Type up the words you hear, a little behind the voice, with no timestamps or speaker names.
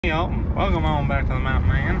Hey y'all, welcome on back to the Mountain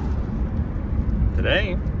Man.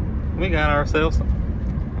 Today, we got ourselves a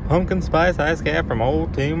pumpkin spice ice cap from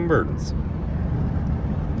old Tim Burton's.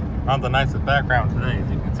 Not the nicest background today, as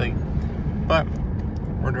you can see, but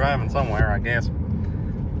we're driving somewhere, I guess.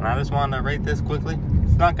 And I just wanted to rate this quickly.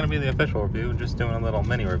 It's not going to be the official review, just doing a little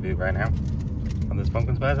mini review right now of this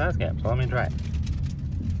pumpkin spice ice cap. So let me try it.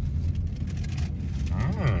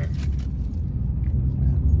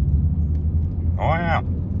 Oh yeah.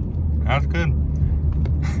 That's good.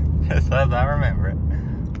 Just as I remember it.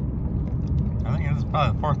 I think this is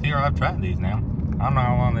probably the fourth year I've tried these now. I don't know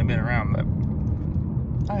how long they've been around, but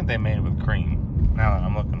I think they made it with cream, now that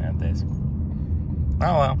I'm looking at this.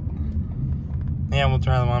 Oh well. Yeah, we'll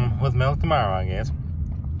try the one with milk tomorrow, I guess.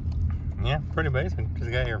 Yeah, pretty basic.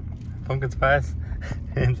 Just got your pumpkin spice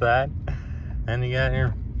inside. And you got your,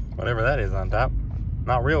 whatever that is on top.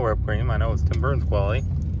 Not real whipped cream, I know it's Tim Burton's quality.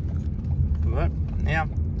 But, yeah.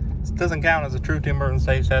 This doesn't count as a true Tim Burton's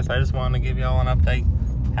taste test. I just wanted to give y'all an update.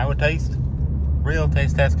 How it tastes. Real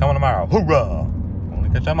taste test coming tomorrow. Hoorah!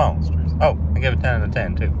 Only catch our monsters. Oh, I gave it 10 out of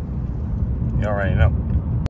 10 too. You already know.